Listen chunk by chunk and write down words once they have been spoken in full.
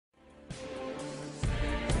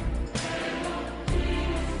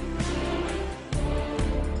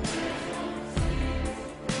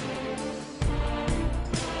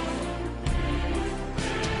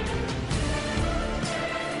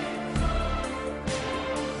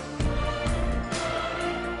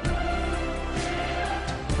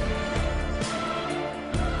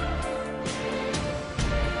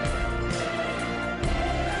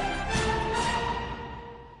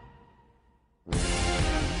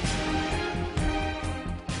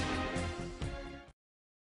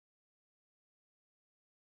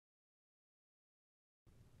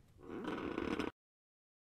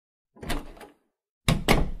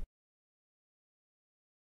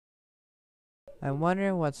I'm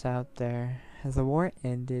wondering what's out there. Has the war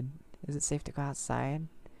ended? Is it safe to go outside?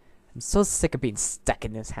 I'm so sick of being stuck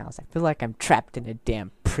in this house. I feel like I'm trapped in a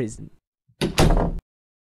damn prison.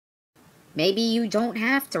 Maybe you don't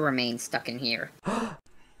have to remain stuck in here.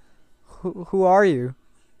 Who are you?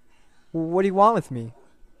 What do you want with me?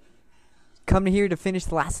 Come here to finish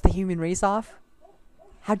the last of the human race off?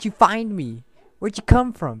 How'd you find me? Where'd you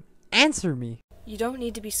come from? Answer me. You don't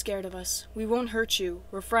need to be scared of us. We won't hurt you.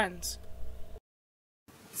 We're friends.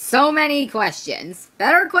 So many questions.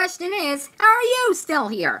 Better question is, how are you still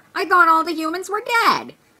here? I thought all the humans were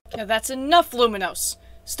dead. Yeah, that's enough, Luminos.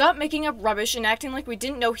 Stop making up rubbish and acting like we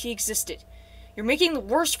didn't know he existed. You're making the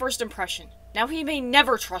worst first impression. Now he may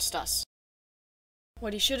never trust us.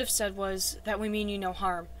 What he should have said was that we mean you no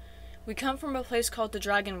harm. We come from a place called the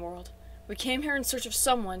Dragon World. We came here in search of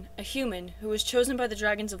someone, a human, who was chosen by the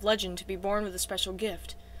dragons of legend to be born with a special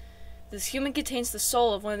gift. This human contains the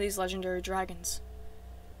soul of one of these legendary dragons.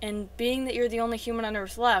 And being that you're the only human on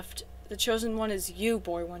Earth left, the chosen one is you,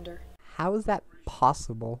 Boy Wonder. How is that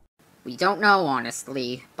possible? We don't know,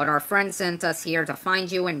 honestly, but our friend sent us here to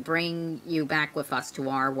find you and bring you back with us to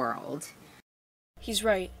our world. He's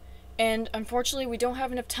right. And unfortunately, we don't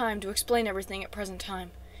have enough time to explain everything at present time.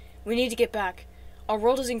 We need to get back. Our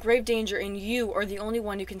world is in grave danger, and you are the only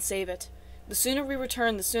one who can save it. The sooner we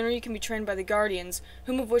return, the sooner you can be trained by the Guardians,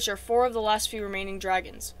 whom of which are 4 of the last few remaining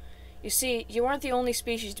dragons. You see, you aren't the only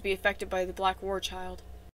species to be affected by the Black War, child.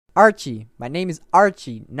 Archie. My name is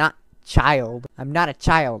Archie, not child. I'm not a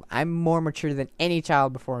child. I'm more mature than any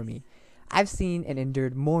child before me. I've seen and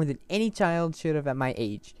endured more than any child should have at my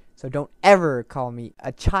age. So don't ever call me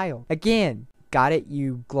a child. Again. Got it,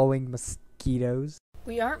 you glowing mosquitoes?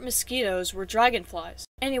 We aren't mosquitoes, we're dragonflies.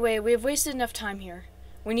 Anyway, we have wasted enough time here.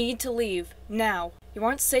 We need to leave, now. You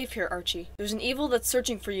aren't safe here, Archie. There's an evil that's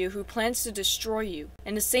searching for you who plans to destroy you,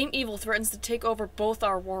 and the same evil threatens to take over both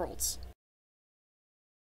our worlds.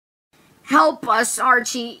 Help us,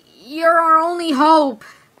 Archie. You're our only hope.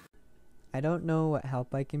 I don't know what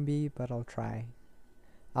help I can be, but I'll try.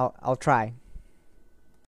 I'll try.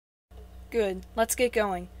 Good, let's get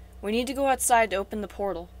going. We need to go outside to open the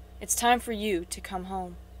portal. It's time for you to come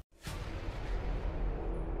home.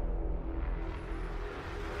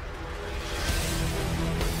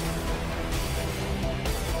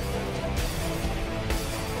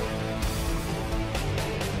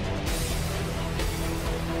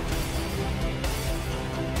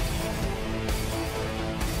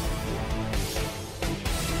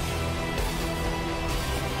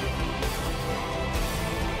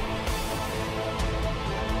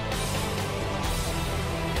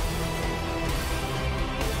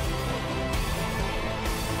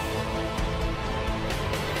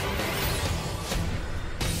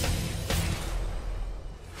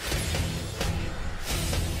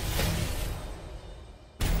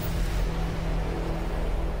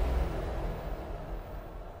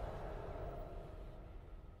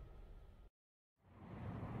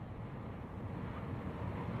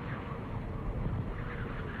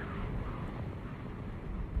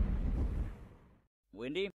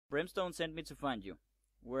 Windy, Brimstone sent me to find you.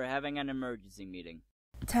 We're having an emergency meeting.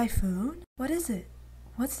 Typhoon? What is it?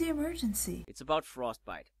 What's the emergency? It's about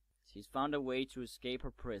Frostbite. She's found a way to escape her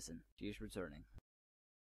prison. She's returning.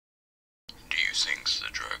 Do you think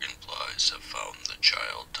the dragonflies have found the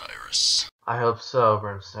child, Tyrus? I hope so,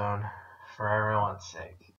 Brimstone. For everyone's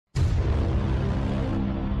sake. Typhoon?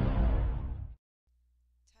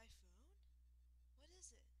 What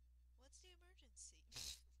is it? What's the emergency?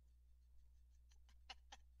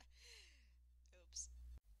 Oops.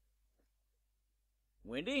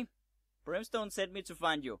 Windy, Brimstone sent me to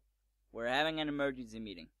find you. We're having an emergency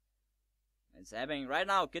meeting. It's happening right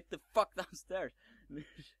now. Get the fuck downstairs.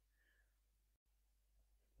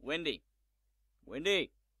 Windy.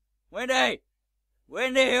 Windy. Windy!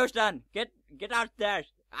 Windy Houston! Get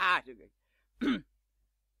downstairs! Ah!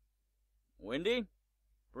 Windy?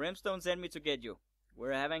 Brimstone sent me to get you.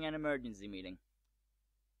 We're having an emergency meeting.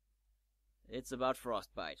 It's about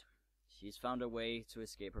Frostbite. She's found a way to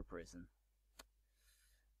escape her prison.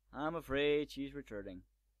 I'm afraid she's returning.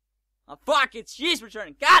 Oh, fuck! She's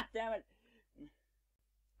returning! God damn it!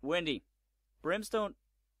 Windy. Brimstone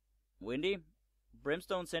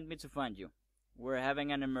sent me to find you. We're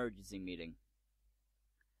having an emergency meeting.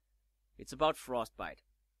 It's about Frostbite.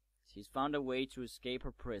 She's found a way to escape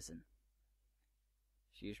her prison.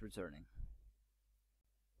 She's returning.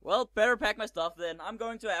 Well, better pack my stuff then. I'm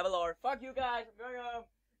going to Avalor. Fuck you guys. I'm going home.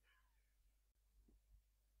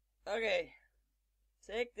 Okay.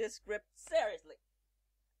 Take this script seriously.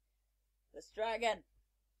 Let's try again.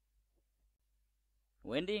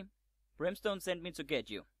 Wendy, Brimstone sent me to get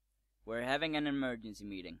you. We're having an emergency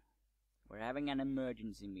meeting. We're having an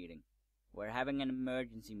emergency meeting. We're having an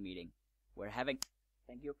emergency meeting. We're having...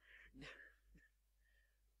 Thank you.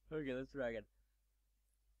 Okay, let's try again.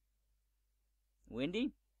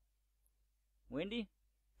 Wendy? Wendy?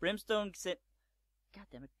 Brimstone sent... God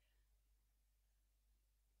damn it.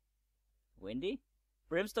 Wendy?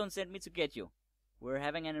 Brimstone sent me to get you. We're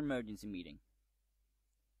having an emergency meeting.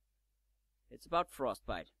 It's about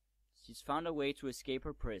Frostbite. She's found a way to escape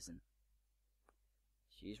her prison.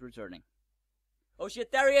 She's returning. Oh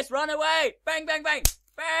shit, there he is! Run away! Bang, bang, bang!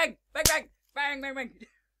 Bang! Bang, bang! Bang, bang, bang!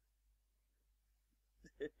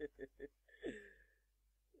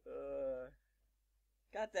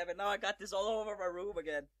 God damn it, now I got this all over my room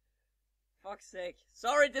again. Fuck's sake.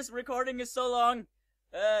 Sorry this recording is so long.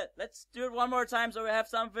 Let's do it one more time so we have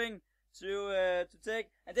something to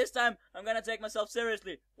take. And this time, I'm gonna take myself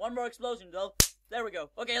seriously. One more explosion, though. There we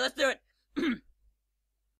go. Okay, let's do it.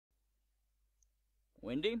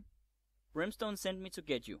 Wendy? Brimstone sent me to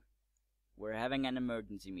get you. We're having an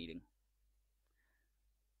emergency meeting.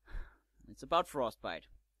 It's about Frostbite.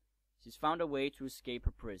 She's found a way to escape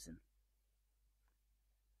her prison.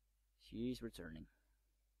 She's returning.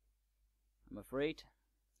 I'm afraid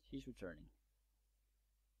she's returning.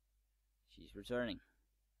 She's returning.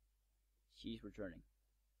 She's returning.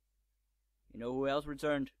 You know who else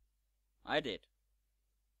returned? I did.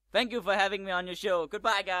 Thank you for having me on your show.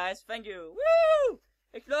 Goodbye, guys. Thank you. Woo!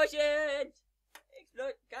 Explosion!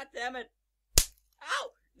 God damn it.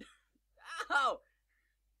 Ow! Ow!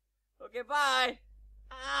 Okay, bye.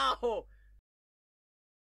 Ow!